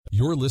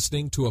You're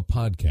listening to a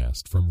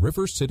podcast from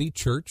River City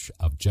Church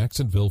of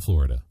Jacksonville,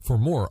 Florida. For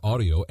more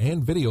audio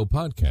and video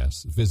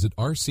podcasts, visit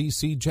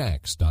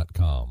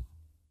rccjax.com.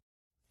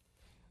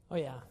 Oh,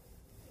 yeah.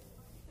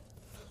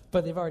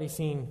 But they've already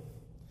seen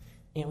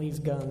Aunt Lee's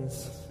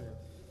guns.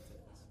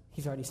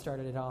 He's already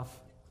started it off.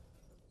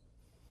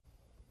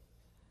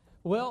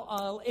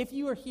 Well, if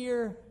you were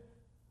here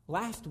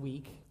last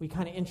week, we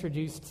kind of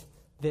introduced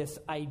this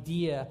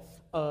idea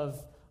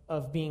of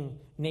being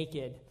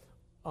naked.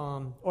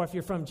 Or if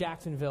you're from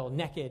Jacksonville,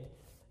 naked.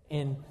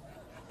 And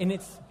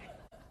it's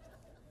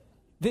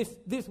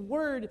this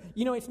word,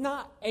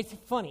 it's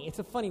funny. It's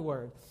a funny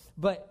word.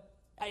 But,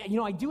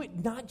 I do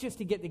it not just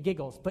to get the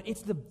giggles, but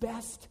it's the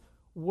best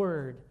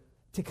word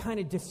to kind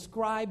of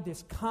describe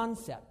this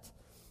concept,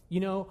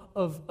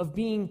 of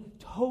being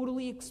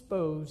totally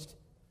exposed,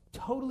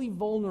 totally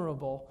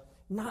vulnerable,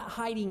 not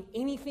hiding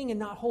anything and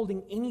not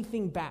holding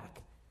anything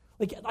back.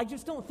 Like, I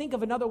just don't think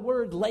of another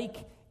word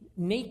like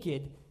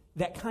naked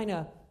that kind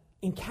of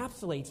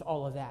encapsulates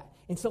all of that.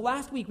 And so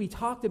last week we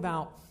talked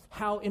about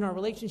how in our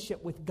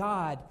relationship with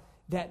God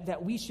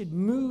that we should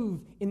move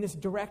in this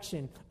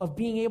direction of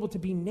being able to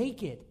be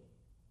naked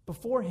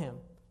before Him,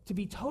 to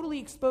be totally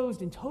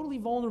exposed and totally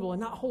vulnerable and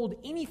not hold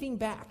anything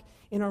back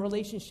in our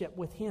relationship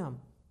with Him.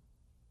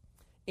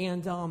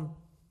 And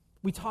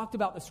we talked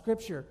about the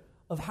scripture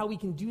of how we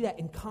can do that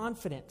in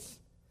confidence,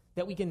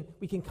 that we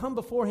can come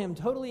before Him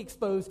totally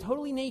exposed,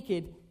 totally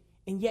naked,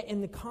 and yet in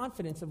the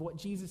confidence of what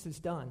Jesus has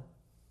done.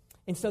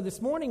 And so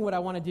this morning what I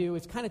want to do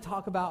is kind of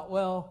talk about,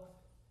 well,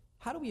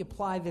 how do we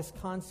apply this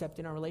concept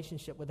in our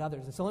relationship with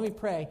others? And so let me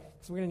pray,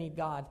 because we're going to need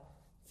God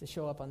to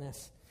show up on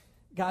this.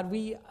 God,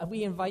 we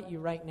invite you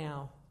right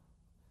now.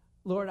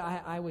 Lord,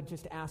 I would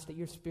just ask that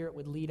your Spirit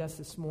would lead us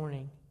this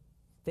morning,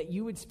 that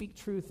you would speak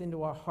truth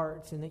into our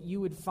hearts, and that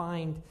you would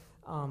find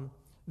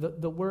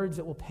the words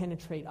that will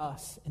penetrate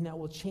us, and that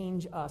will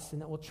change us,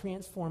 and that will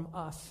transform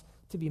us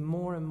to be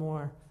more and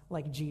more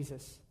like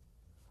Jesus.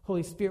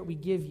 Holy Spirit, we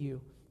give you,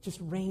 just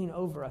reign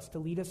over us to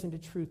lead us into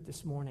truth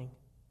this morning.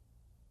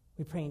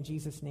 We pray in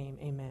Jesus' name,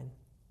 amen.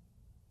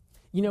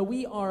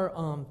 We are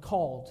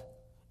called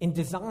and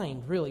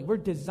designed, really. We're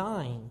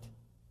designed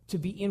to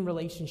be in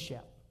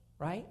relationship,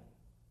 right?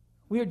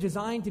 We are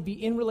designed to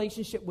be in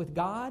relationship with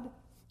God,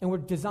 and we're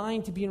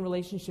designed to be in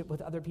relationship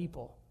with other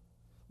people.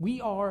 We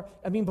are,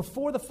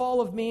 before the fall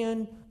of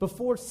man,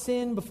 before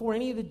sin, before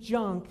any of the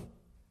junk,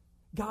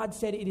 God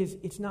said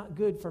it's not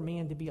good for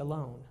man to be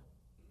alone.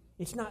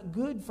 It's not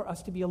good for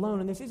us to be alone.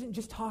 And this isn't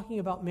just talking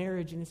about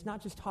marriage, and it's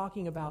not just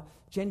talking about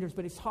genders,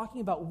 but it's talking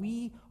about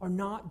we are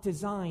not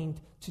designed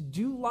to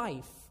do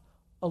life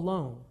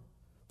alone,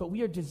 but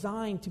we are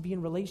designed to be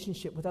in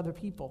relationship with other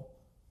people.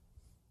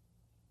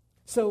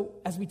 So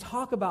as we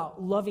talk about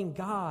loving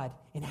God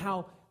and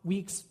how we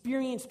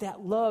experience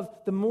that love,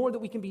 the more that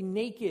we can be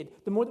naked,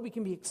 the more that we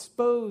can be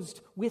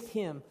exposed with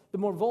Him, the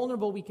more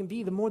vulnerable we can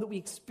be, the more that we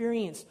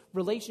experience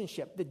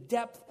relationship. The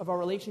depth of our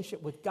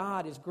relationship with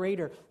God is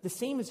greater. The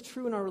same is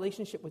true in our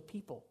relationship with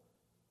people.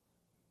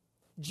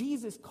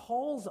 Jesus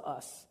calls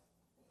us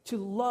to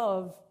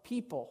love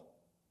people,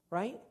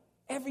 right?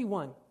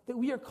 Everyone. That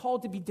we are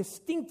called to be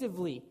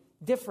distinctively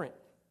different.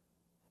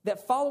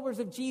 That followers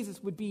of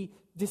Jesus would be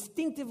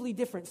distinctively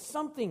different.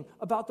 Something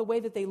about the way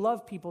that they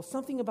love people,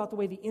 something about the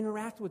way they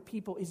interact with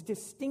people is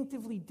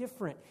distinctively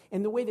different.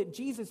 And the way that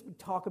Jesus would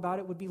talk about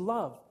it would be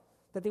love.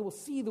 That they will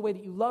see the way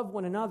that you love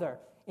one another,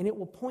 and it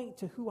will point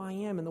to who I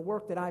am and the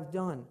work that I've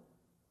done.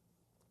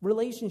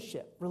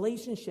 Relationship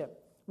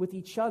with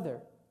each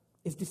other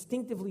is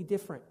distinctively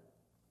different.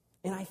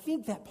 And I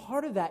think that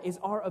part of that is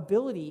our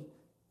ability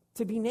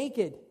to be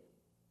naked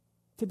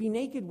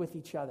with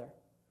each other.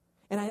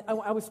 And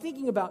I was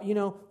thinking about,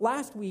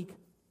 last week,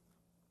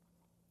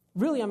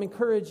 really I'm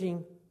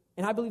encouraging,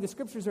 and I believe the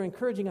scriptures are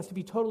encouraging us to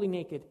be totally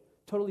naked,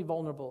 totally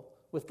vulnerable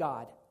with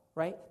God,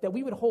 right? That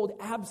we would hold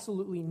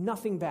absolutely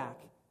nothing back.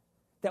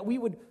 That we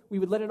would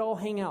let it all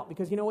hang out,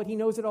 because you know what? He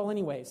knows it all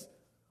anyways.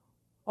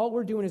 All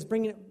we're doing is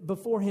bringing it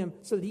before Him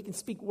so that He can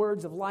speak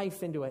words of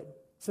life into it,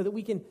 so that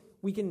we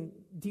can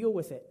deal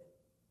with it.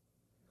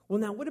 Well,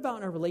 now, what about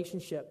in our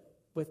relationship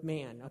with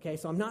man? Okay,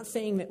 so I'm not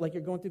saying that like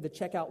you're going through the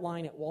checkout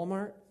line at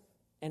Walmart,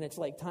 and it's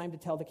like time to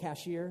tell the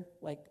cashier,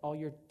 like all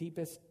your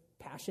deepest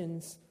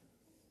passions,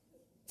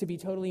 to be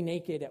totally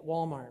naked at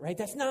Walmart, right?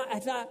 That's not.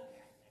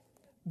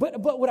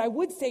 But what I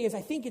would say is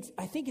I think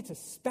it's a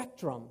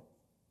spectrum,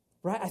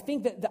 right? I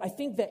think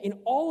that in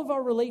all of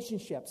our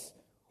relationships,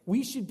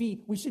 we should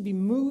be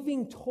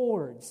moving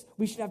towards.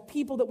 We should have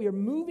people that we are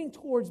moving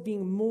towards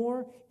being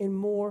more and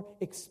more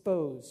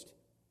exposed,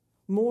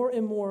 more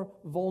and more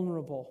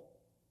vulnerable,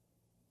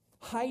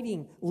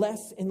 hiding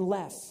less and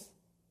less,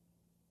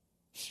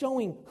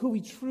 showing who we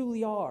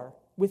truly are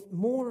with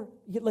more,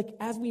 like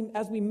as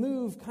we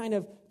move kind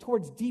of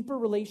towards deeper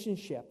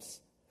relationships.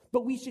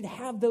 But we should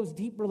have those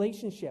deep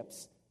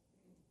relationships.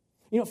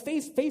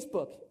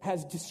 Facebook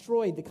has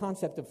destroyed the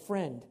concept of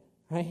friend,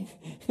 right?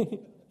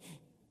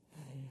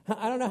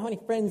 I don't know how many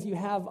friends you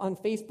have on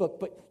Facebook,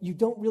 but you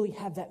don't really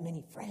have that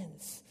many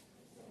friends,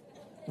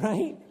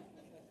 right?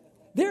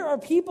 There are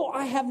people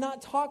I have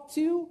not talked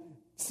to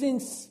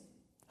since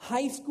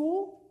high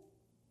school,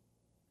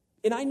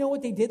 and I know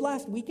what they did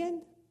last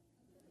weekend.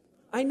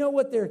 I know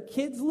what their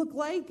kids look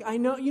like. I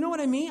know, you know what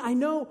I mean? I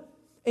know,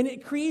 and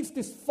it creates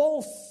this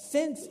false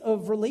sense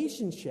of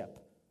relationship.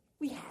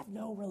 We have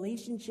no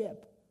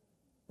relationship,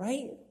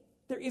 right?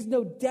 There is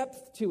no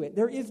depth to it.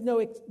 There is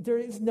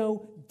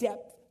no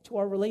depth to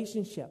our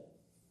relationship.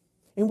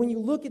 And when you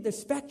look at the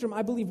spectrum,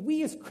 I believe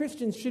we as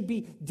Christians should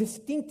be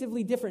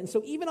distinctively different.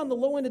 So even on the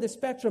low end of the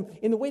spectrum,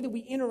 in the way that we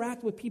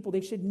interact with people,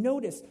 they should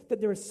notice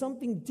that there is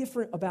something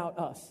different about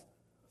us.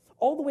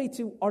 All the way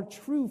to our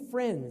true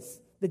friends,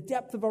 the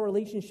depth of our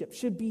relationship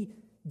should be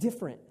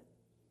different,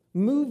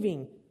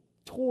 moving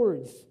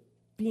towards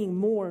being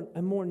more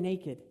and more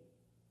naked.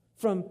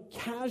 From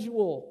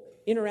casual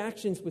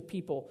interactions with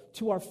people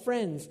to our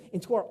friends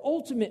and to our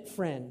ultimate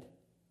friend.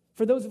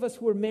 For those of us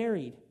who are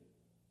married,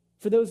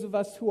 for those of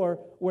us who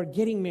are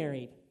getting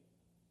married,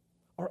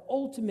 our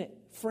ultimate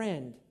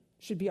friend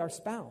should be our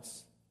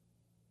spouse,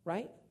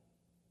 right?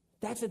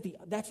 That's at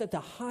the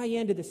high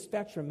end of the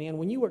spectrum, man.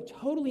 When you are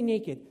totally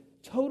naked,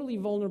 totally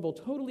vulnerable,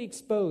 totally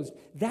exposed,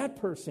 that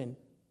person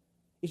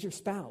is your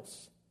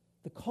spouse.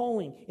 The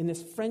calling in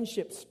this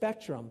friendship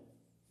spectrum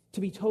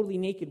to be totally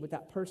naked with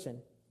that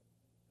person.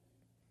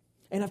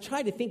 And I've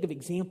tried to think of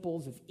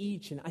examples of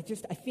each, and I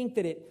think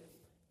that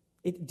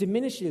it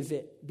diminishes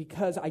it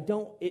because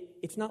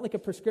it's not like a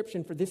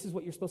prescription for this is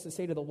what you're supposed to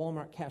say to the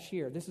Walmart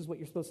cashier. This is what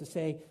you're supposed to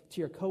say to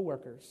your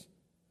coworkers.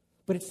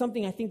 But it's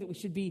something I think that we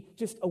should be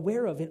just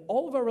aware of in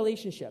all of our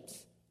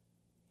relationships.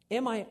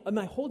 Am I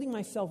holding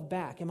myself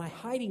back? Am I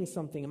hiding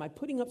something? Am I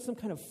putting up some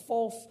kind of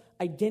false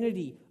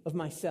identity of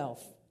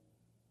myself?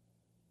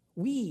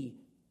 We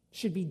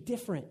should be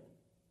different.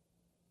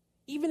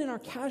 Even in our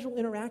casual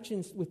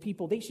interactions with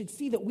people, they should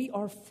see that we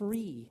are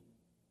free.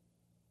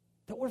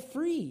 That we're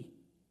free.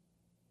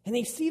 And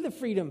they see the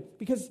freedom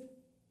because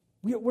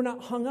we're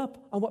not hung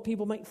up on what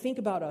people might think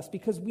about us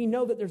because we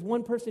know that there's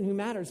one person who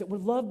matters, that we're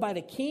loved by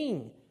the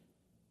King.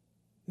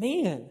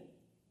 Man,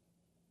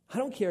 I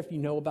don't care if you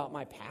know about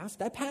my past.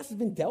 That past has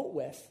been dealt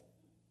with.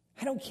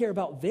 I don't care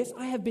about this.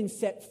 I have been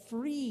set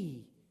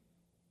free.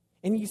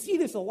 And you see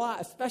this a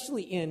lot,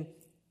 especially in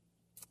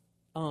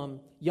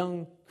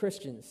young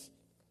Christians.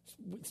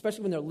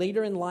 Especially when they're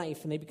later in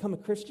life and they become a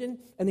Christian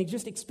and they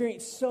just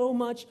experience so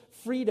much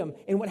freedom.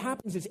 And what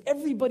happens is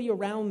everybody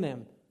around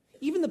them,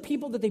 even the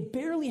people that they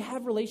barely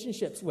have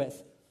relationships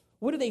with,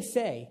 what do they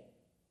say?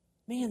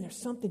 Man, there's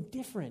something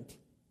different.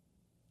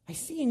 I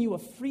see in you a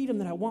freedom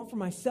that I want for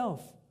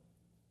myself.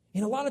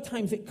 And a lot of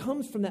times it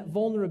comes from that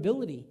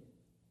vulnerability.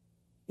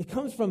 It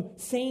comes from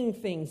saying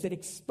things that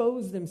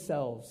expose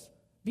themselves,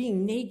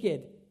 being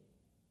naked,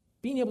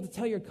 being able to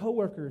tell your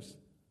coworkers,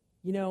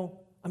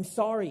 I'm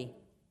sorry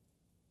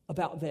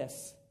about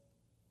this.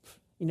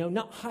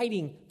 Not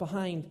hiding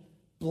behind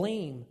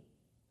blame.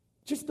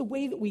 Just the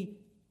way that we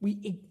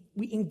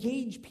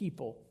engage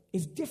people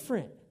is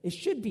different. It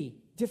should be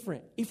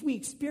different. If we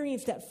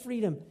experience that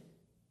freedom,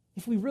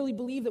 if we really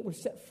believe that we're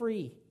set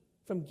free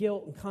from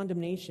guilt and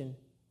condemnation,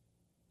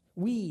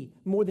 we,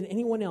 more than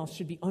anyone else,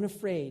 should be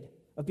unafraid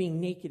of being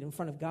naked in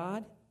front of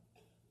God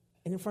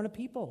and in front of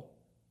people.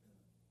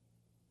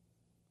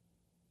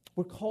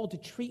 We're called to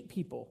treat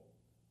people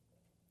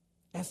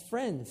as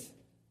friends.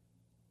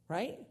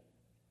 Right?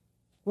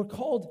 We're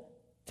called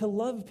to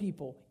love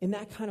people in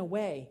that kind of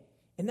way.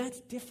 And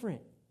that's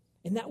different.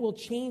 And that will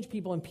change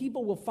people. And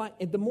people will find,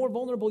 the more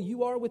vulnerable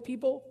you are with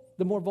people,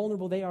 the more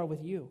vulnerable they are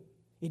with you.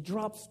 It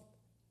drops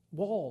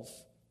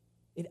walls.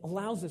 It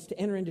allows us to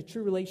enter into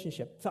true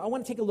relationship. So I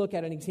want to take a look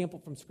at an example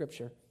from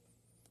Scripture.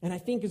 And I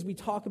think as we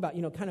talk about,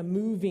 kind of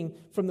moving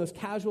from those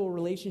casual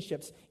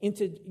relationships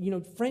into,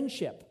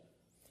 friendship.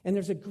 And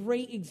there's a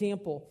great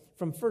example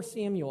from 1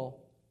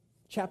 Samuel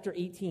chapter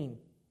 18.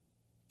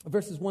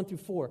 Verses 1 through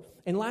 4.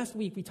 And last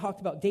week we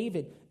talked about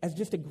David as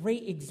just a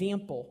great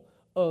example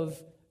of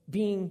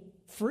being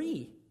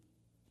free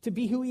to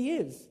be who he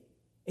is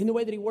in the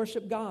way that he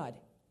worshiped God,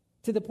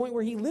 to the point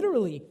where he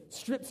literally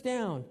strips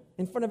down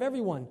in front of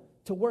everyone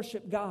to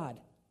worship God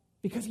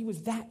because he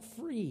was that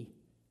free.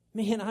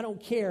 Man, I don't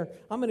care.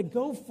 I'm going to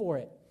go for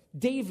it.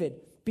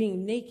 David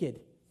being naked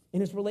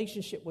in his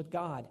relationship with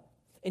God.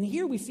 And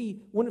here we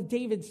see one of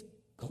David's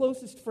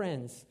closest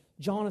friends,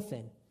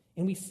 Jonathan.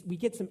 And we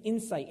get some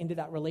insight into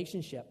that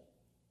relationship.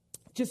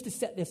 Just to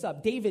set this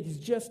up, David has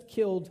just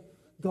killed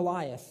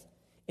Goliath.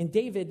 And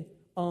David,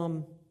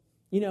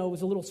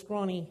 was a little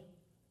scrawny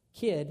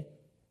kid,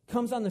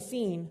 comes on the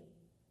scene,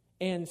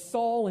 and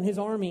Saul and his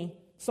army,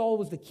 Saul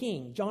was the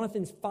king.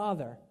 Jonathan's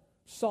father,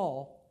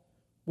 Saul,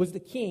 was the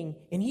king,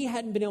 and he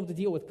hadn't been able to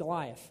deal with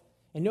Goliath.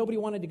 And nobody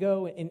wanted to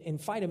go and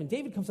fight him. And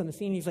David comes on the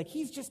scene, and he's like,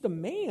 he's just a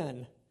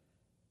man.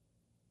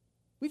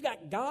 We've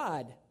got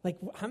God. Like,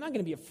 I'm not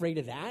going to be afraid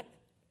of that.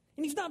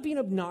 And he's not being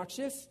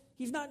obnoxious.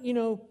 He's not,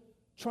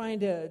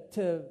 trying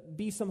to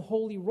be some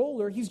holy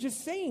roller. He's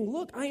just saying,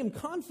 look, I am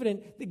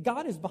confident that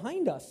God is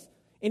behind us.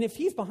 And if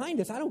he's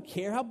behind us, I don't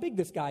care how big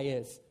this guy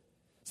is.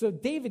 So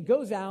David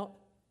goes out,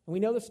 and we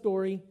know the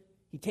story.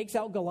 He takes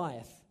out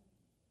Goliath.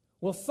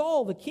 Well,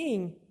 Saul, the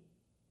king,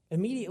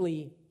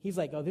 immediately, he's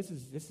like, oh, this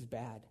is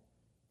bad.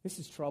 This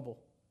is trouble.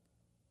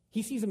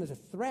 He sees him as a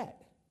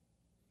threat.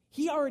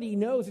 He already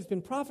knows, it's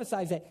been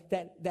prophesied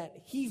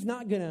that he's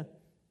not going to,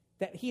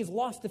 that he has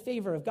lost the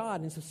favor of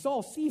God. And so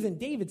Saul sees in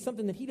David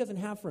something that he doesn't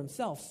have for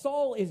himself.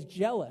 Saul is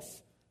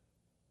jealous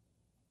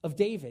of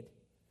David.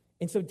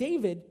 And so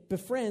David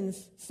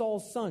befriends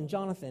Saul's son,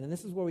 Jonathan. And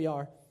this is where we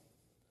are.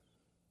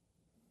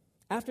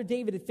 After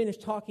David had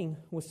finished talking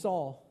with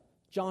Saul,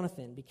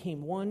 Jonathan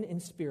became one in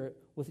spirit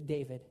with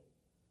David.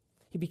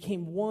 He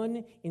became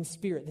one in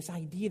spirit. This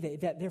idea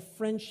that their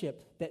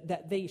friendship,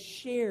 that they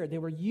shared, they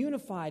were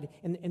unified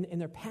in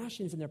their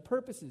passions and their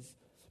purposes.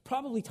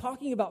 Probably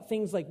talking about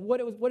things like, what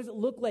does it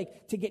look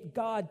like to get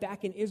God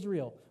back in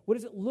Israel? What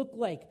does it look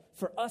like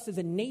for us as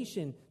a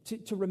nation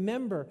to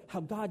remember how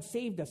God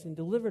saved us and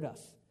delivered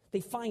us? They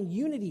find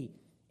unity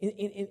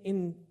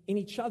in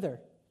each other.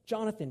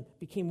 Jonathan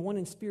became one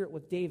in spirit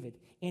with David,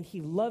 and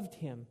he loved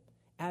him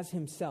as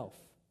himself.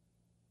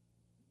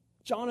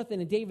 Jonathan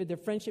and David, their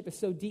friendship is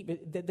so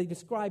deep that they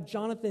describe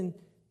Jonathan,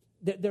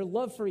 their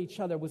love for each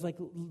other was like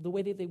the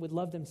way that they would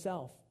love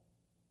themselves.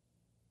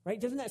 Right?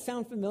 Doesn't that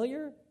sound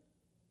familiar?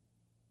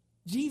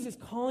 Jesus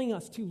calling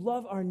us to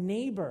love our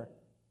neighbor.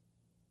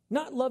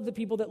 Not love the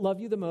people that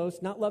love you the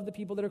most, not love the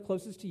people that are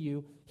closest to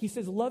you. He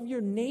says, love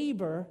your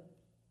neighbor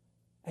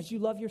as you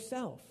love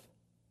yourself.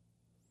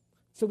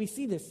 So we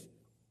see this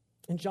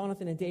in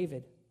Jonathan and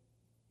David.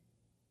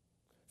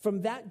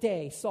 From that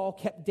day, Saul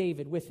kept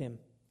David with him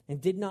and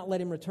did not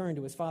let him return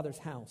to his father's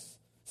house.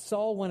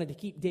 Saul wanted to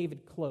keep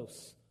David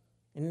close.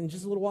 And in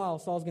just a little while,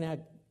 Saul's going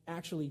to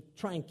actually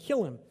try and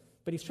kill him.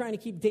 But he's trying to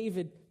keep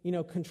David,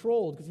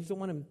 controlled because he doesn't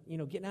want him,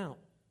 getting out.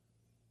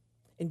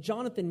 And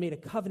Jonathan made a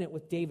covenant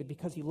with David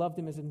because he loved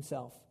him as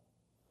himself.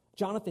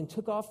 Jonathan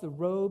took off the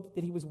robe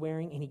that he was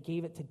wearing and he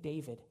gave it to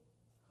David,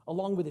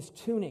 along with his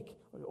tunic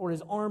or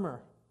his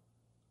armor,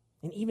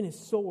 and even his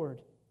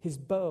sword, his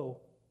bow,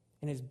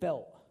 and his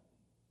belt.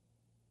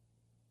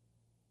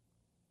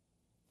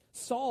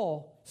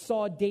 Saul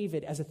saw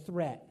David as a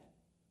threat,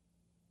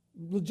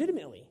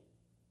 legitimately,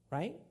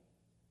 right?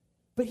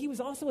 But he was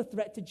also a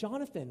threat to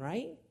Jonathan,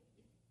 right?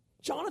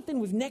 Jonathan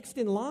was next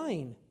in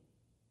line.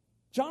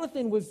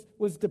 Jonathan was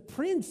the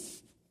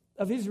prince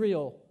of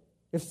Israel.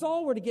 If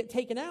Saul were to get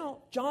taken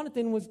out,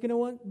 Jonathan was going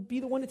to be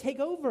the one to take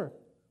over.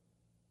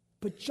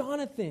 But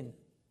Jonathan,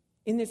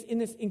 in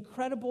this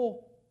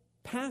incredible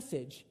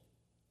passage,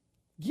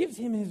 gives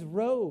him his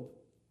robe,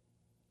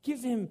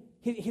 gives him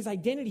his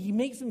identity. He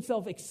makes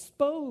himself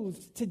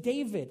exposed to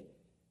David,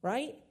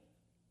 right?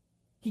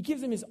 He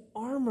gives him his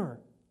armor.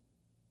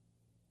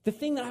 The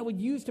thing that I would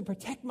use to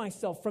protect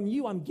myself from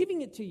you, I'm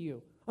giving it to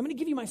you. I'm going to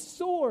give you my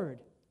sword.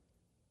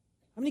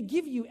 I'm going to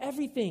give you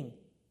everything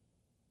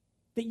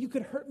that you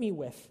could hurt me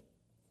with.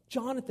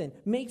 Jonathan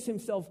makes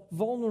himself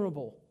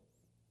vulnerable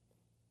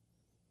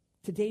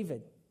to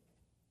David.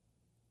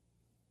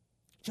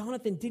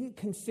 Jonathan didn't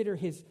consider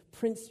his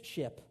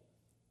princeship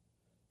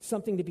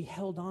something to be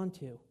held on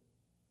to,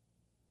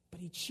 but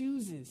he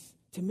chooses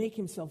to make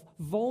himself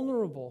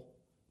vulnerable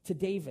to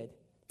David.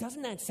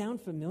 Doesn't that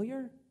sound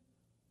familiar?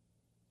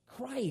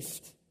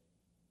 Christ.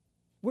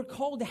 We're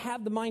called to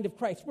have the mind of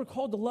Christ. We're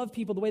called to love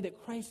people the way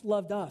that Christ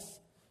loved us.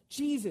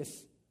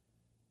 Jesus,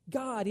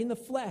 God in the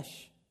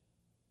flesh.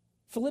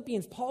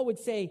 Philippians, Paul would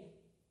say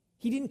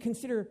he didn't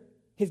consider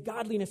his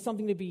godliness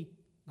something to be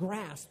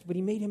grasped, but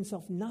he made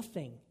himself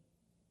nothing,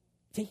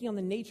 taking on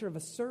the nature of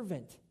a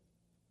servant,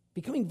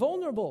 becoming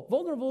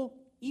vulnerable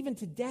even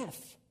to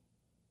death.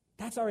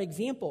 That's our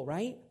example,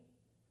 right?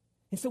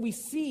 And so we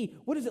see,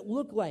 what does it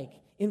look like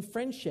in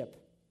friendship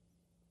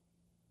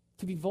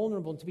to be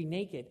vulnerable and to be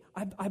naked?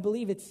 I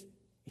believe it's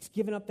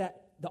giving up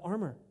the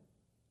armor.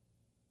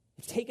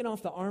 It's taking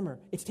off the armor.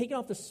 It's taking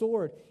off the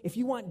sword. If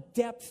you want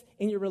depth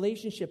in your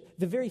relationship,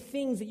 the very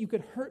things that you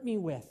could hurt me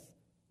with,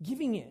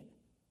 giving it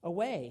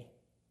away.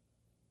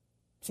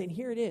 Saying,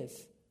 here it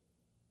is.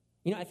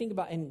 I think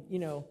about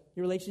your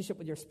relationship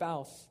with your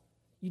spouse.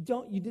 You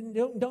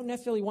don't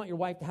necessarily want your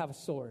wife to have a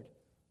sword,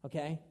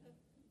 okay?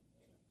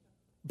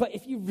 But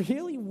if you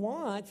really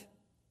want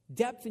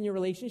depth in your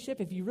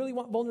relationship, if you really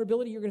want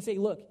vulnerability, you're going to say,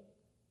 look,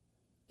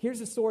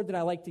 here's a sword that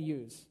I like to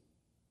use,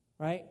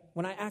 right?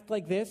 When I act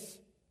like this,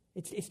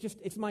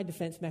 it's my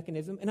defense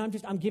mechanism, and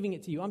I'm giving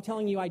it to you. I'm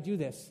telling you I do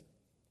this,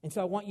 and so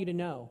I want you to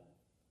know.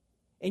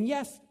 And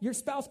yes, your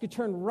spouse could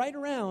turn right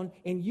around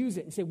and use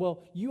it and say,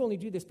 well, you only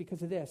do this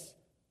because of this.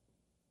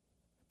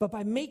 But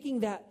by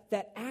making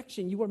that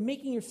action, you are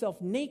making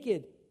yourself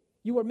naked.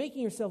 You are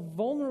making yourself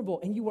vulnerable,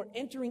 and you are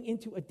entering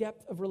into a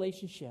depth of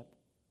relationship.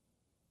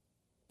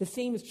 The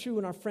same is true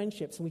in our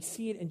friendships, and we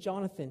see it in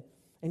Jonathan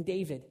and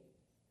David.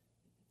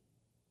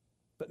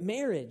 But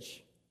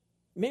marriage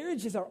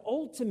is our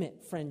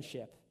ultimate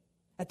friendship.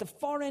 At the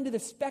far end of the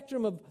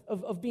spectrum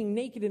of being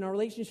naked in our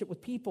relationship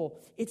with people,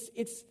 it's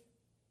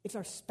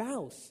our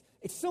spouse.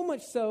 It's so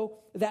much so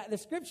that the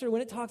scripture,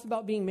 when it talks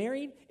about being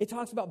married, it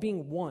talks about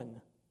being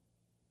one.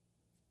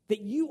 that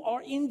you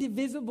are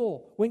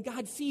indivisible. When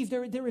God sees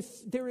there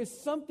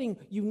is something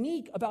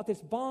unique about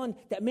this bond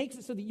that makes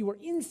it so that you are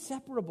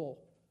inseparable.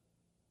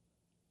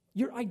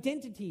 Your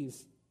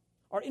identities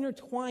are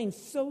intertwined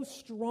so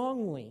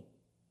strongly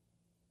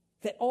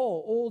that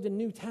all Old and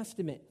New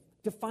Testament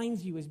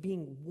defines you as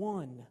being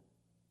one.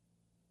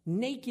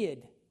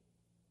 Naked.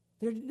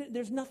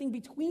 There's nothing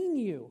between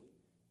you.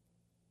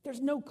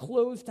 There's no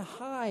clothes to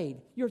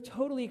hide. You're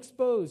totally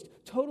exposed,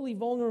 totally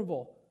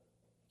vulnerable.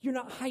 You're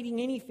not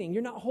hiding anything.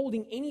 You're not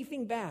holding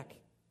anything back.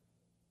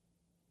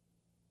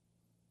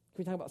 Can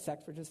we talk about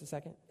sex for just a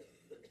second?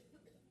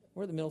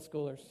 Where are the middle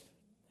schoolers?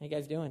 How you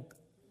guys doing?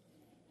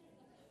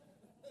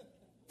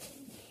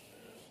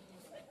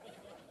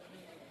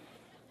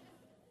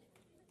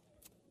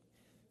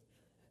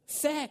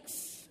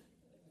 Sex.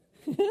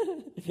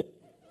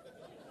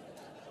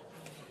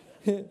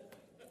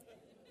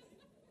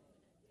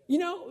 You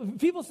know,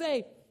 people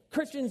say,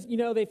 Christians, you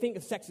know, they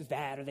think sex is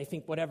bad or they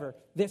think whatever,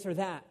 this or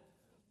that.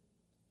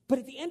 But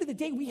at the end of the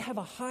day, we have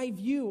a high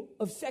view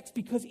of sex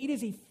because it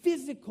is a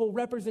physical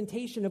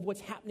representation of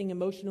what's happening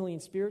emotionally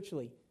and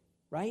spiritually,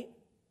 right?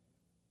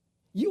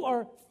 You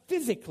are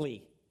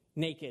physically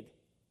naked.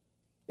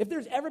 If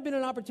there's ever been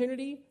an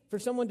opportunity for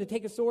someone to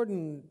take a sword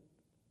and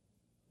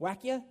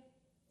whack you,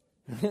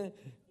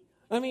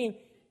 I mean,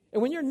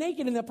 and when you're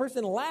naked and that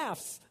person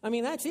laughs, I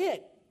mean, that's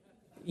it.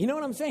 You know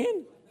what I'm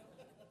saying?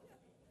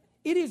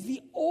 It is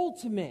the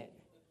ultimate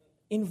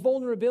in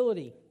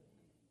vulnerability.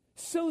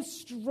 So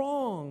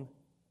strong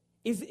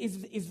is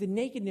the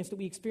nakedness that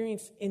we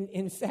experience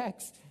in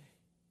sex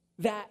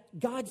that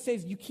God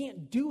says you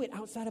can't do it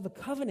outside of a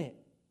covenant.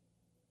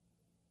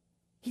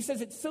 He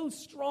says it's so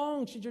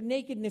strong should your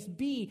nakedness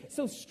be,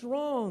 so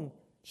strong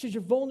should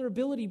your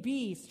vulnerability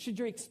be, should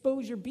your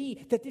exposure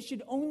be, that this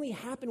should only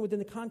happen within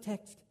the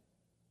context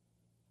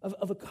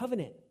of a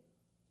covenant.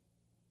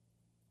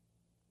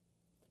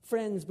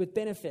 Friends with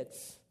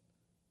benefits.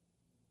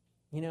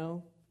 You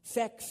know,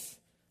 sex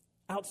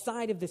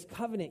outside of this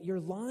covenant, you're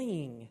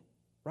lying,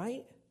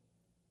 right?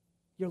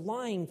 You're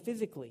lying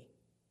physically.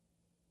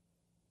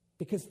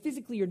 Because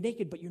physically you're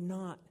naked, but you're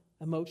not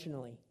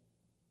emotionally.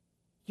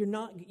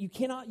 You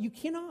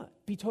cannot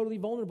be totally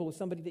vulnerable with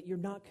somebody that you're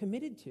not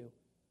committed to.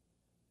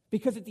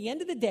 Because at the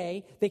end of the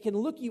day, they can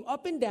look you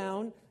up and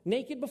down,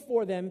 naked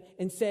before them,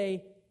 and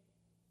say,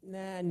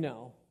 nah,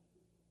 no.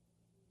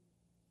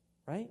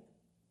 Right?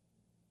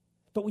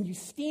 But when you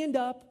stand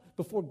up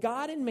before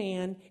God and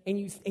man, and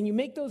you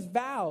make those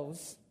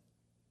vows,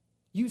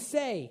 you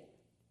say,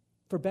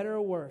 for better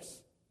or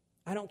worse,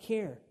 I don't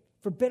care.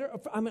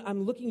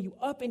 I'm looking you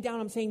up and down.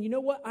 I'm saying, you know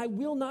what? I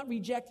will not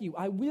reject you.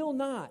 I will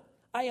not.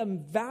 I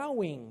am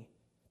vowing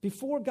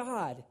before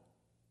God.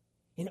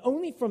 And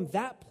only from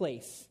that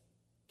place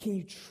can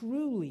you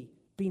truly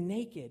be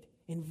naked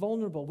and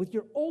vulnerable with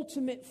your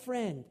ultimate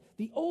friend,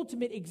 the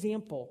ultimate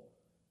example,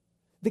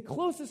 the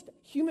closest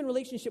human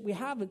relationship we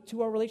have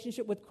to our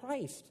relationship with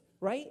Christ,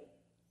 right?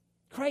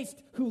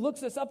 Christ who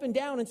looks us up and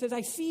down and says,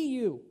 I see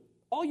you,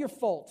 all your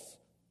faults.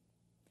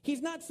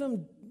 He's not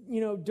some,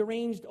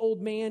 deranged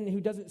old man who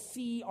doesn't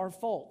see our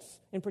faults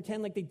and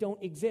pretend like they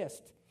don't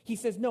exist. He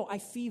says, no, I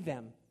see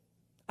them.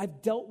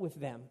 I've dealt with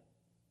them,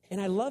 and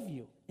I love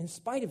you in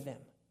spite of them.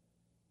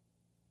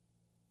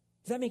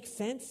 Does that make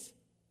sense?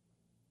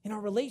 In our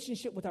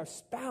relationship with our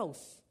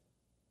spouse,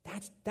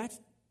 that's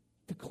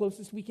the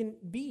closest we can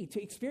be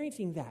to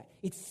experiencing that.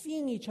 It's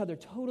seeing each other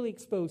totally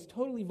exposed,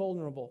 totally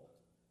vulnerable,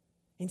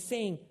 and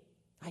saying,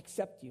 I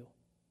accept you.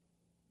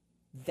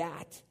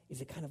 That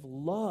is a kind of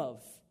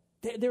love.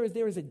 There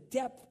is a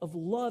depth of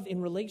love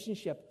in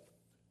relationship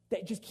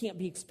that just can't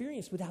be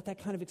experienced without that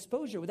kind of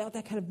exposure, without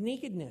that kind of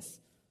nakedness.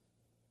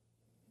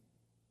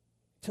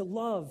 To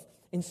love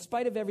in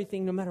spite of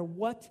everything, no matter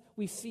what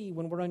we see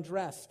when we're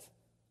undressed.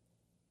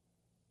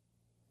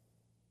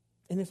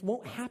 And this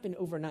won't happen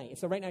overnight.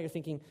 So right now you're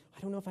thinking, I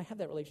don't know if I have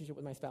that relationship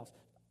with my spouse.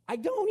 I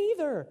don't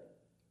either.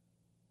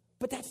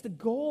 But that's the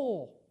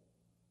goal.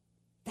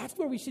 That's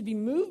where we should be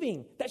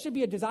moving. That should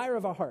be a desire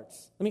of our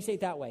hearts. Let me say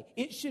it that way.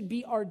 It should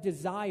be our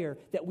desire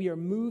that we are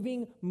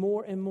moving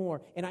more and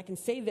more. And I can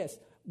say this.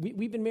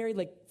 We've been married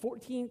like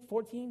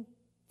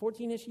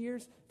 14-ish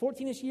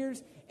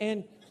years.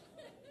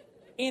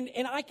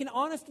 And I can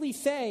honestly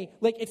say,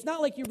 like, it's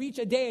not like you reach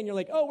a day and you're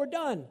like, oh, we're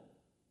done.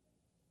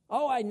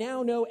 Oh, I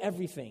now know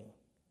everything.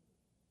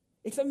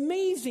 It's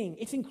amazing.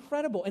 It's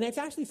incredible. And it's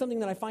actually something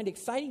that I find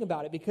exciting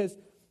about it because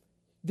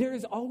there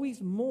is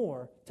always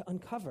more to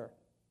uncover.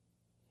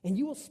 And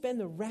you will spend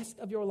the rest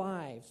of your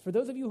lives, for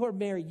those of you who are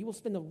married, you will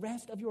spend the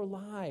rest of your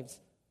lives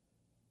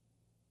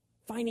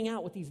finding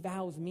out what these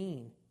vows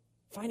mean,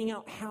 finding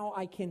out how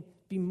I can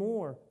be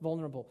more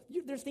vulnerable.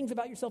 There's things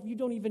about yourself you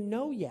don't even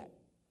know yet.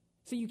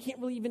 So you can't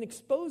really even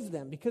expose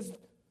them because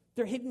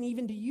they're hidden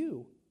even to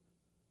you.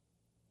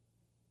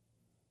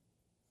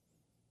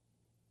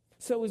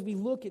 So as we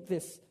look at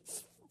this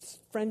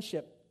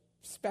friendship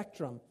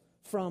spectrum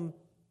from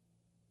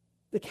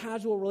the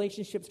casual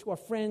relationships to our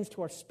friends,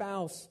 to our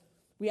spouse,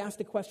 we ask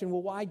the question,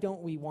 well, why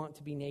don't we want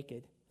to be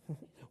naked?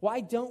 Why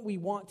don't we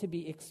want to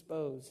be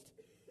exposed?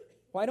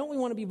 Why don't we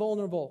want to be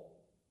vulnerable?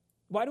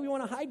 Why do we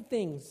want to hide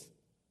things?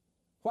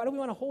 Why do we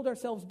want to hold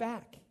ourselves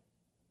back?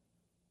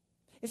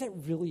 Is that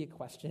really a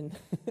question?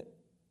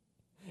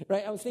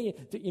 Right? I was thinking,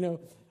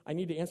 I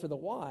need to answer the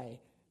why.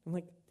 I'm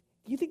like,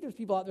 do you think there's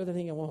people out there that are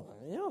thinking, well,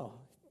 no,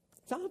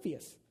 it's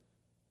obvious.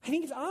 I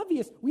think it's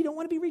obvious. We don't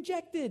want to be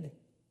rejected.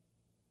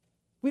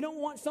 We don't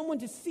want someone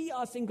to see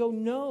us and go,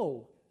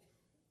 no.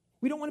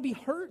 We don't want to be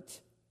hurt.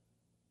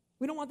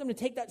 We don't want them to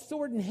take that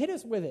sword and hit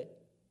us with it.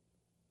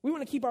 We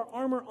want to keep our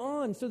armor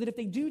on so that if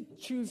they do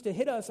choose to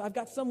hit us, I've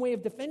got some way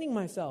of defending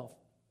myself.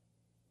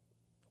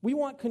 We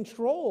want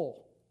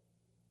control.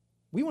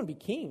 We want to be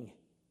king.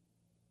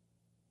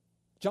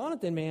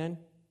 Jonathan, man,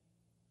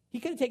 he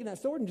could have taken that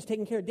sword and just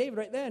taken care of David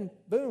right then.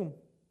 Boom.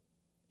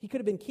 He could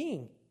have been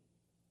king.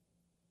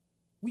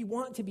 We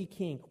want to be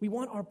king. We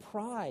want our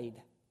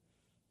pride.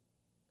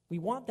 We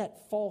want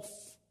that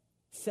false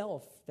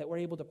self that we're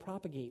able to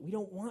propagate. We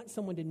don't want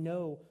someone to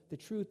know the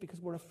truth because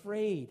we're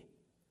afraid.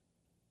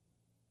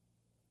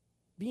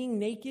 Being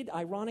naked,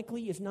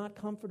 ironically, is not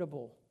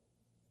comfortable.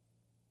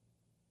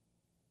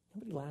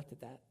 Nobody laughed at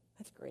that.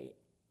 That's great.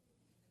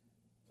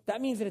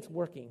 That means that it's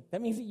working.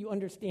 That means that you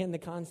understand the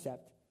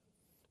concept.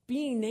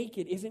 Being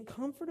naked isn't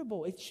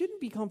comfortable. It shouldn't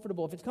be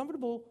comfortable. If it's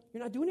comfortable,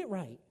 you're not doing it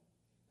right.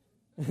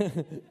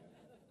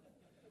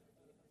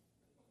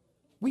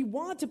 We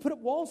want to put up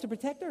walls to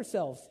protect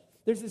ourselves.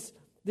 There's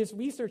this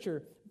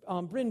researcher,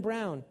 Bryn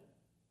Brown,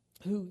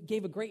 who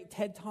gave a great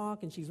TED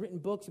Talk, and she's written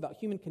books about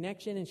human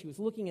connection, and she was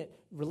looking at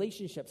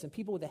relationships and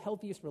people with the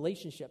healthiest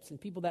relationships and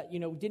people that,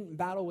 didn't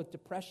battle with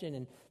depression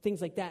and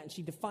things like that. And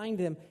she defined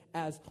them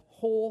as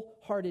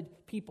wholehearted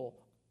people,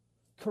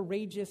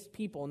 courageous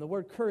people. And the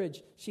word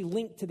courage, she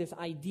linked to this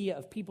idea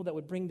of people that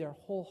would bring their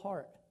whole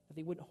heart, that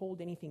they wouldn't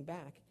hold anything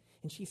back.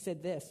 And she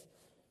said this.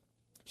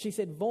 She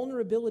said,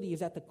 vulnerability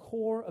is at the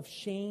core of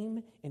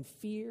shame and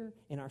fear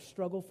and our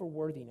struggle for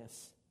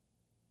worthiness.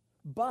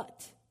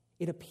 But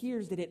it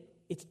appears that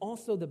it's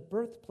also the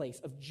birthplace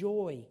of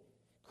joy,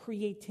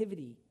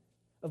 creativity,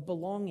 of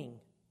belonging,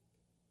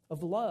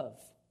 of love.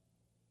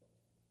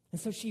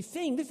 And so she's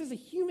saying, this is a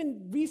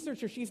human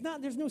researcher.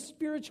 There's no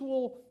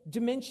spiritual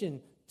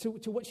dimension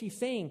to what she's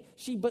saying.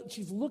 But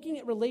she's looking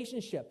at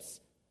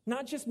relationships,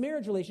 not just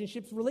marriage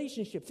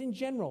relationships in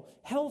general,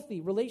 healthy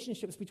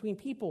relationships between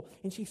people.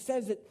 And she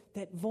says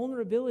that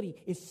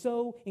vulnerability is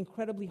so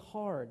incredibly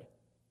hard.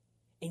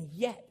 And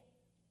yet,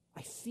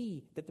 I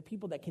see that the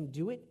people that can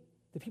do it,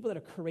 the people that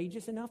are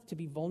courageous enough to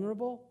be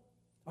vulnerable,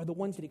 are the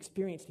ones that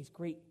experience these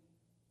great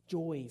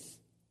joys.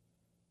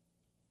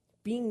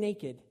 Being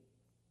naked,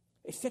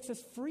 it sets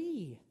us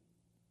free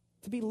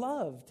to be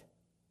loved.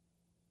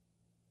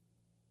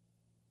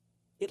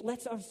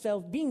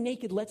 Being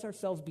naked lets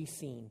ourselves be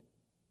seen,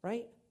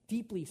 right?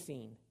 Deeply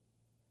seen.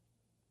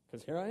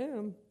 Because here I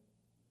am,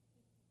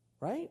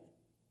 right?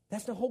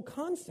 That's the whole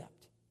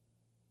concept.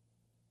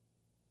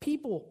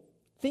 People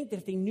think that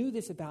if they knew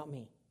this about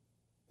me,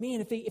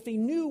 man, if they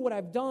knew what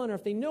I've done, or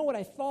if they know what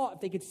I thought,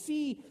 if they could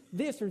see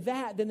this or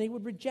that, then they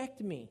would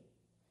reject me.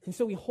 And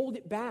so we hold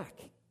it back.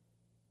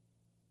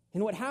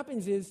 And what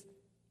happens is,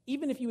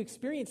 even if you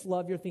experience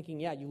love, you're thinking,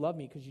 yeah, you love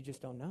me because you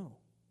just don't know.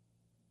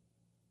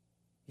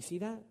 You see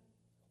that?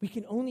 We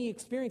can only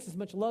experience as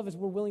much love as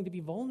we're willing to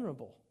be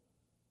vulnerable.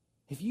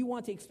 If you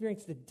want to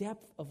experience the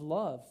depth of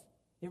love,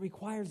 it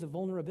requires a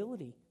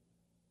vulnerability.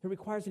 It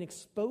requires an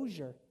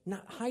exposure,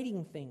 not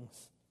hiding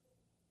things.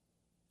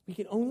 We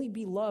can only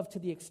be loved to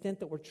the extent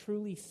that we're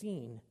truly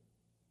seen.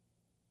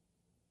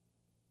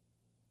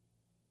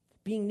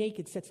 Being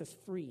naked sets us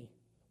free.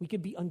 We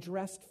could be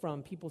undressed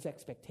from people's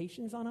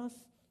expectations on us,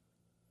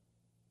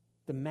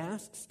 the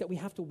masks that we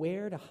have to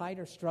wear to hide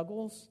our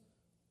struggles,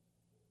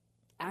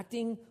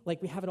 acting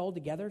like we have it all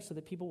together so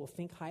that people will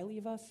think highly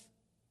of us.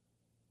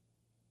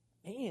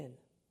 Man,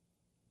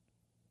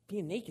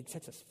 being naked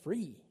sets us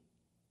free.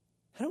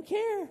 I don't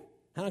care.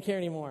 I don't care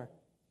anymore.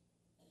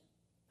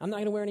 I'm not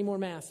going to wear any more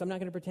masks. I'm not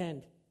going to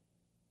pretend.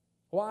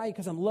 Why?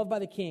 Because I'm loved by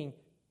the King.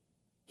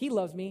 He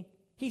loves me.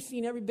 He's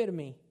seen every bit of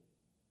me.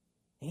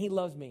 And he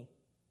loves me.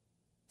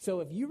 So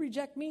if you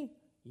reject me,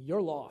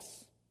 you're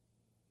lost.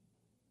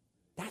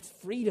 That's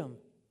freedom.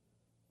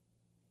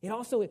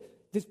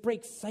 This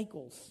breaks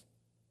cycles.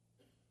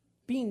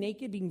 Being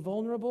naked, being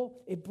vulnerable,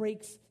 it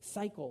breaks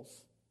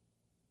cycles.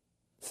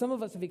 Some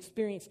of us have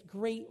experienced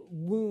great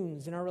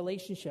wounds in our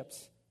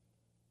relationships.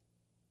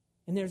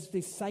 And there's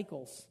these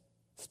cycles.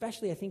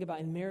 Especially I think about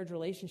in marriage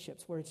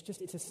relationships where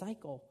it's a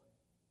cycle.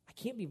 I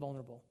can't be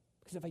vulnerable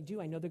because if I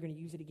do, I know they're going to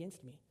use it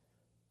against me.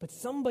 But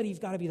somebody's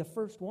got to be the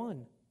first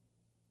one.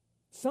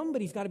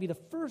 Somebody's got to be the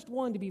first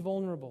one to be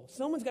vulnerable.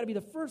 Someone's got to be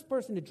the first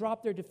person to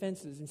drop their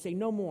defenses and say,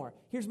 no more.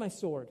 Here's my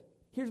sword.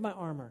 Here's my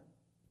armor.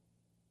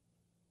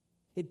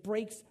 It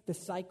breaks the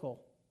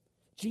cycle.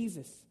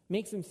 Jesus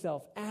makes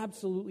himself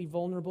absolutely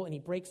vulnerable, and he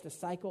breaks the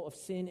cycle of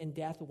sin and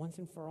death once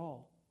and for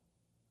all.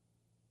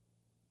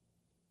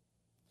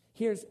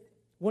 Here's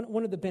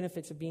one of the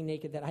benefits of being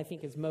naked that I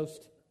think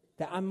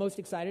that I'm most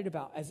excited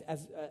about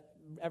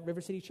at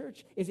River City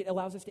Church is it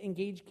allows us to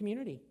engage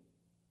community.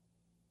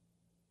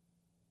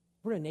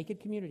 We're a naked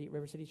community at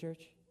River City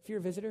Church. If you're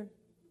a visitor,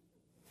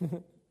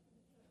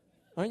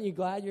 aren't you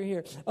glad you're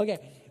here? Okay,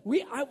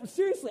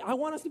 seriously, I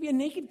want us to be a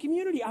naked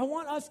community. I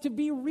want us to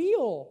be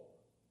real,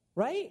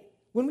 right?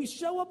 When we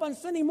show up on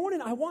Sunday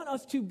morning, I want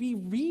us to be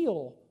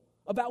real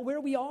about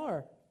where we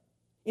are.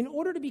 In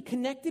order to be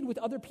connected with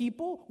other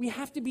people, we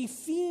have to be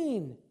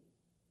seen,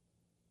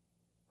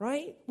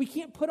 right? We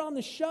can't put on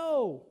the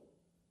show.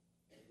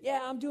 Yeah,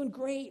 I'm doing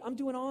great. I'm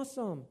doing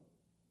awesome.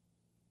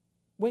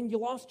 When you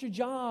lost your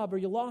job or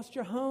you lost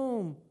your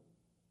home,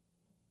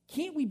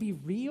 can't we be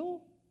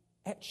real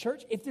at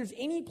church? If there's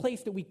any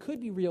place that we could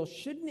be real,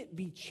 shouldn't it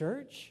be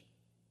church?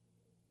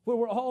 Where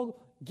we're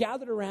all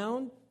gathered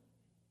around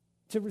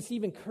to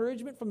receive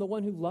encouragement from the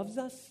one who loves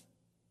us,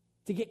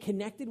 to get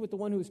connected with the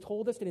one who has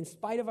told us that in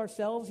spite of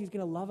ourselves, he's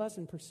going to love us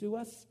and pursue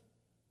us.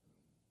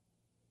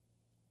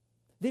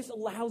 This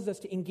allows us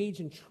to engage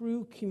in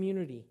true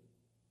community.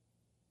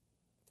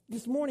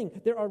 This morning,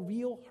 there are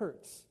real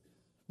hurts,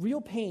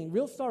 real pain,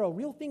 real sorrow,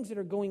 real things that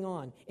are going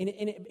on. And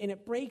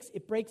it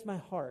breaks my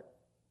heart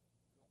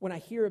when I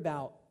hear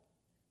about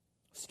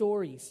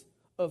stories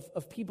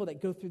of people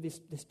that go through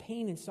this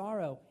pain and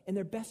sorrow, and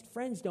their best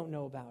friends don't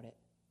know about it.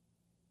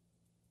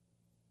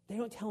 They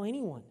don't tell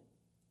anyone.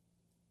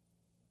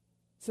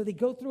 So they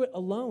go through it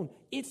alone.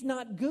 It's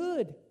not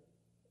good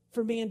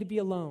for man to be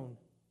alone.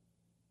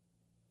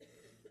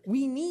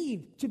 We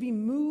need to be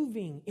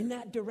moving in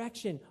that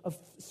direction of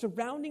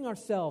surrounding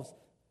ourselves.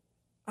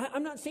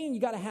 I'm not saying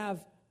you got to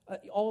have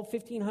all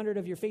 1,500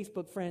 of your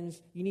Facebook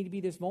friends you need to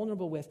be this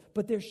vulnerable with,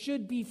 but there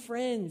should be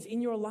friends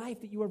in your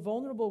life that you are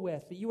vulnerable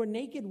with, that you are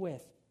naked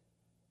with.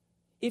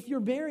 If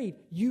you're married,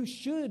 you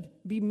should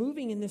be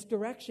moving in this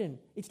direction.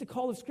 It's the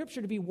call of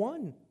Scripture to be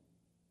one.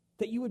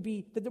 That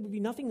there would be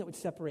nothing that would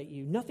separate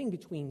you, nothing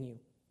between you.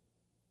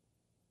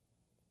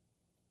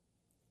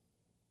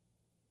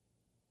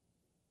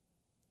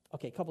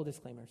 Okay, a couple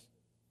disclaimers.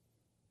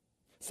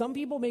 Some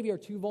people maybe are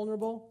too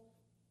vulnerable.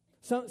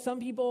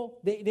 Some people,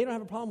 they don't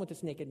have a problem with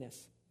this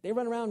nakedness. They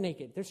run around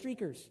naked. They're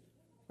streakers,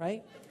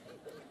 right?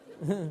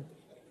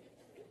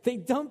 They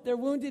dump their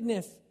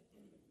woundedness.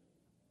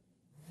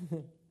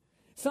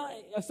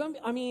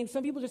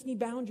 Some people just need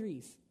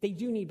boundaries. They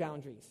do need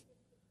boundaries.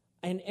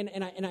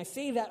 And I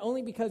say that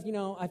only because,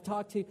 I've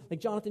talked to, like,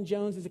 Jonathan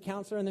Jones is a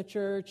counselor in the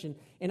church, and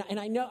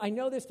I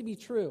know this to be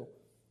true,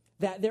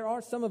 that there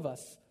are some of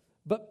us,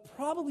 but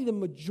probably the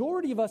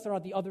majority of us are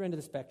at the other end of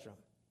the spectrum,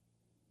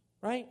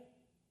 right?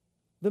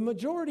 The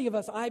majority of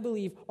us, I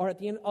believe, are at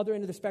the other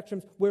end of the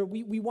spectrum where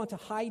we want to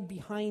hide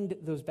behind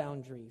those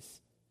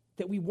boundaries,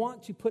 that we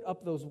want to put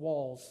up those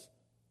walls.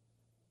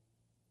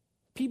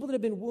 People that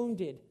have been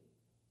wounded,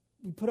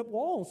 we put up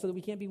walls so that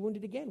we can't be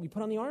wounded again. We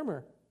put on the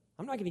armor.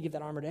 I'm not going to give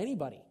that armor to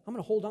anybody. I'm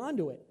going to hold on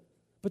to it.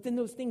 But then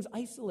those things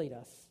isolate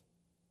us.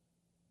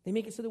 They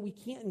make it so that we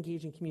can't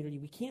engage in community.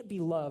 We can't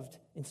be loved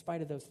in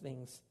spite of those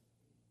things.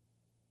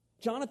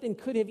 Jonathan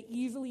could have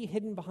easily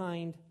hidden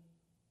behind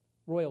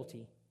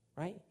royalty,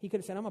 right? He could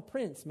have said, I'm a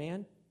prince,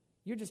 man.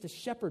 You're just a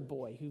shepherd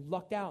boy who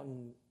lucked out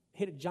and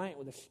hit a giant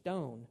with a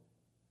stone.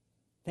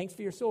 Thanks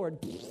for your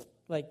sword.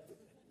 Like,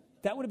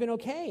 that would have been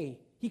okay.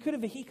 He could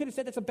have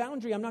said, that's a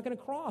boundary I'm not going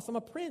to cross. I'm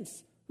a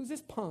prince. Who's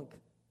this punk?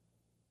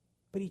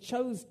 But he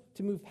chose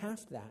to move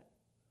past that.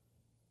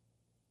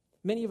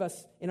 Many of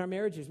us in our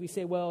marriages, we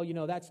say, well,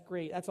 that's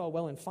great. That's all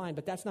well and fine,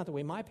 but that's not the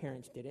way my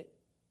parents did it.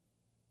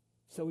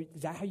 So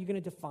is that how you're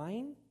going to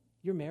define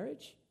your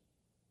marriage?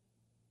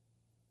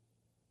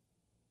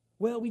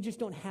 Well, we just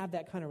don't have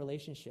that kind of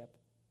relationship.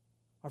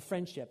 Our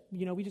friendship,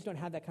 we just don't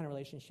have that kind of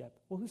relationship.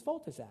 Well, whose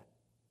fault is that?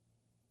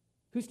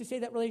 Who's to say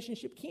that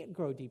relationship can't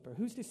grow deeper?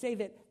 Who's to say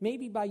that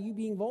maybe by you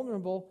being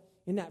vulnerable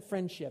in that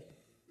friendship,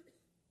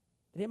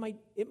 that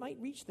it might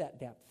reach that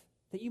depth,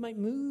 that you might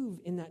move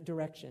in that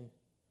direction?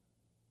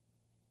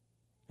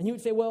 And you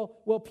would say, well,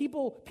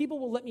 people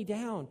will let me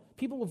down.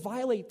 People will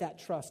violate that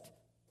trust.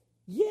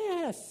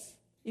 Yes,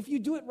 if you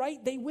do it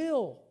right, they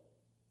will,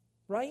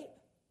 right?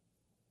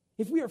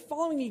 If we are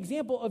following the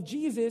example of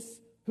Jesus,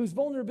 whose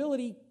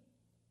vulnerability,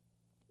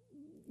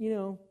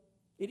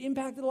 it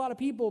impacted a lot of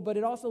people, but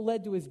it also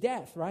led to his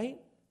death, right?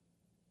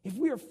 If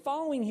we are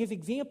following his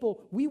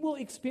example, we will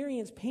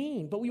experience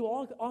pain, but we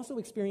will also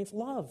experience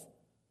love.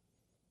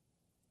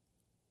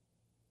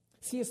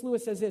 C.S.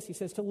 Lewis says this. He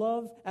says, to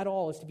love at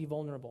all is to be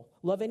vulnerable.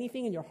 Love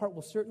anything and your heart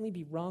will certainly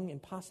be wrung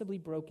and possibly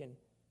broken.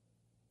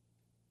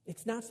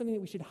 It's not something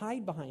that we should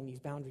hide behind these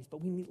boundaries,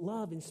 but we need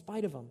love in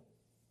spite of them.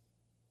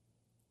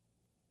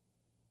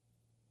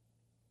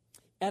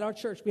 At our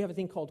church, we have a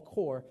thing called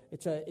CORE.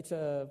 It's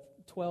a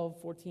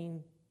 12,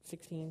 14,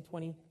 16,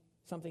 20,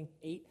 something,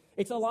 8.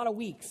 It's a lot of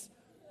weeks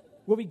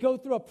where we go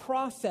through a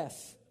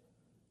process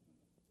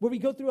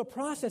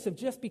of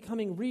just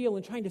becoming real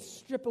and trying to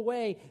strip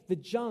away the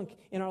junk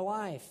in our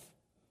life.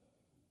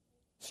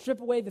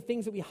 Strip away the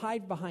things that we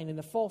hide behind and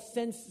the false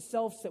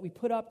selves that we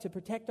put up to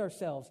protect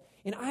ourselves.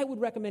 And I would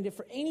recommend it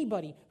for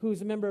anybody who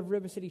is a member of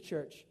River City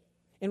Church.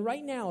 And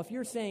right now, if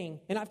you're saying,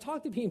 and I've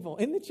talked to people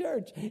in the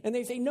church, and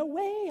they say, no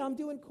way, I'm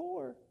doing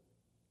CORE.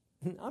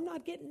 I'm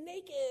not getting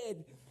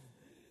naked,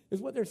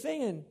 is what they're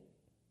saying.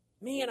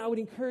 Man, I would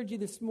encourage you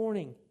this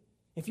morning,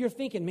 if you're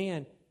thinking,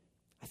 man,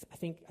 I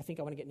think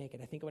I want to get naked.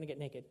 I think I want to get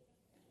naked.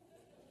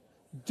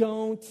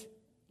 Don't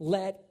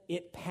let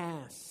it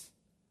pass.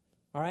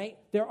 All right?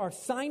 There are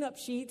sign-up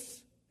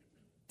sheets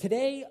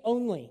today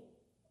only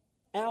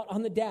out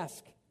on the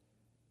desk.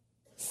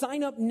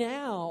 Sign up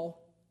now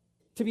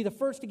to be the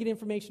first to get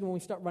information when we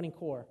start running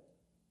core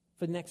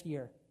for the next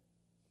year.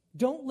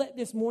 Don't let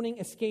this morning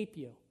escape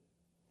you.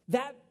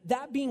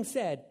 That being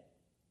said,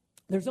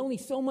 there's only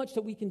so much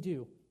that we can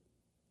do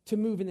to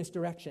move in this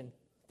direction.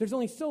 There's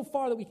only so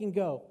far that we can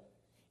go.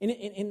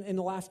 In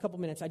the last couple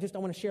minutes, I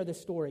want to share this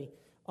story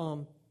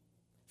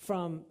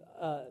from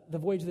The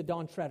Voyage of the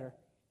Dawn Treader.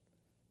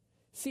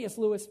 C.S.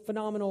 Lewis,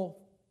 phenomenal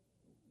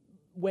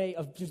way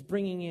of just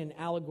bringing in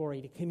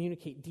allegory to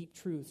communicate deep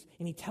truths.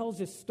 And he tells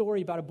this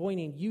story about a boy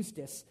named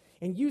Eustace.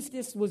 And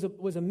Eustace was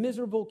a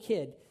miserable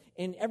kid.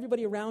 And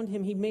everybody around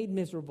him he made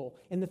miserable.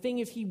 And the thing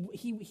is,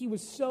 he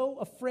was so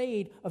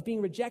afraid of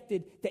being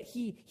rejected that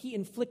he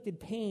inflicted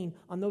pain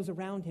on those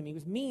around him. He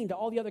was mean to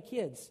all the other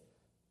kids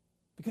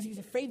because he was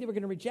afraid they were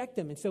going to reject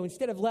him. And so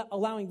instead of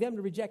allowing them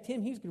to reject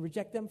him, he was going to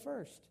reject them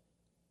first.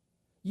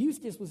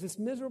 Eustace was this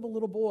miserable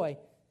little boy.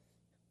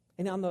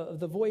 And on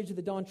the Voyage of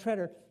the Dawn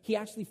Treader, he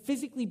actually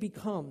physically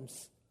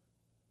becomes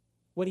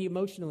what he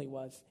emotionally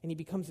was. And he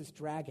becomes this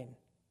dragon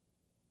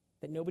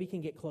that nobody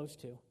can get close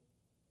to,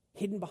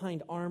 hidden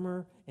behind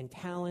armor and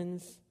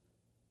talons.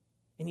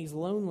 And he's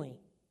lonely.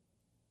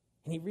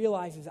 And he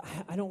realizes,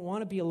 I don't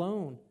want to be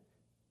alone.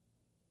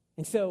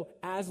 And so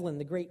Aslan,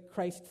 the great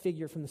Christ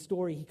figure from the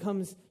story, he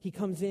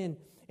comes in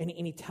and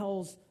he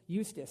tells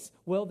Eustace,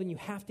 well, then you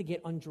have to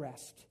get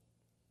undressed.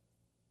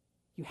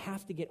 You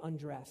have to get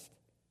undressed.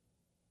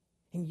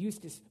 And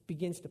Eustace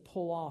begins to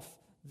pull off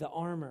the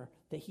armor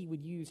that he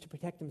would use to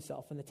protect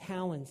himself and the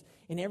talons.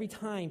 And every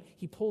time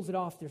he pulls it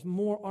off, there's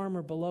more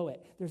armor below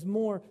it. There's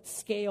more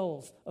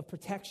scales of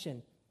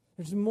protection.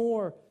 There's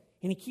more.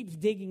 And he keeps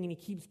digging and he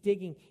keeps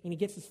digging. And he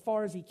gets as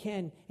far as he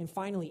can. And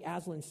finally,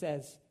 Aslan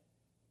says,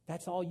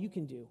 that's all you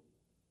can do.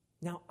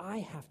 Now I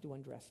have to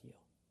undress you.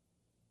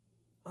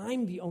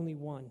 I'm the only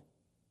one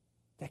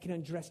that can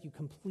undress you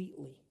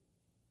completely.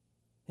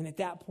 And at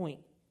that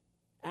point,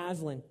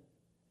 Aslan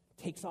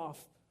takes off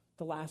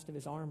the last of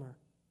his armor,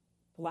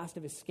 the last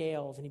of his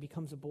scales, and he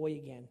becomes a boy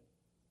again.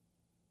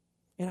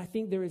 And I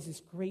think there is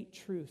this great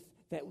truth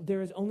that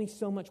there is only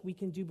so much we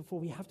can do before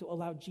we have to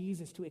allow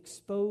Jesus to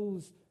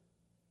expose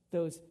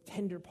those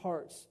tender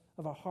parts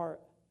of our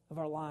heart, of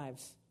our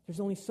lives. There's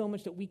only so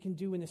much that we can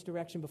do in this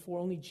direction before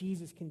only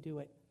Jesus can do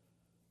it.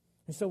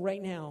 And so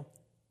right now,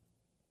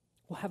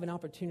 we'll have an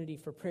opportunity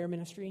for prayer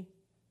ministry,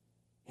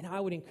 and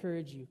I would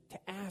encourage you to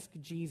ask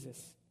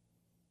Jesus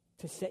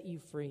to set you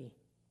free.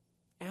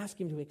 Ask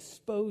him to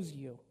expose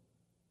you,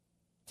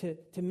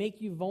 to make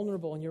you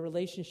vulnerable in your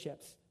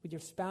relationships with your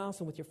spouse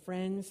and with your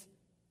friends,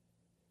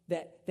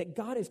 that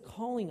God is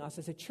calling us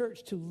as a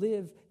church to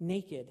live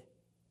naked,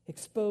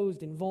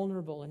 exposed and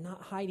vulnerable and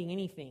not hiding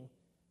anything.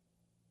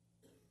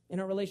 In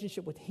our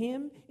relationship with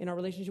him, in our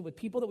relationship with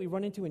people that we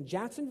run into in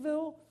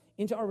Jacksonville,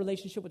 into our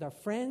relationship with our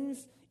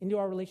friends, into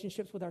our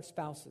relationships with our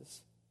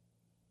spouses.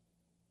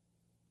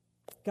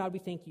 God, we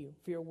thank you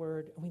for your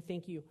word, and we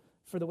thank you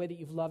for the way that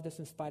you've loved us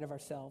in spite of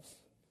ourselves.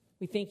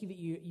 We thank you that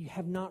you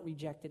have not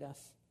rejected us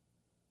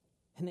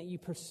and that you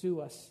pursue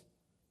us.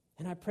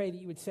 And I pray that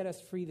you would set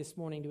us free this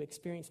morning to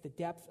experience the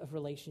depth of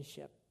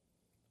relationship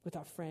with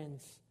our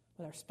friends,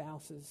 with our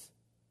spouses.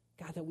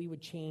 God, that we would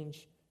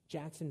change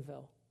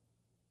Jacksonville,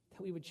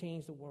 that we would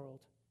change the world.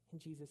 In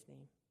Jesus'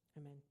 name,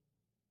 amen.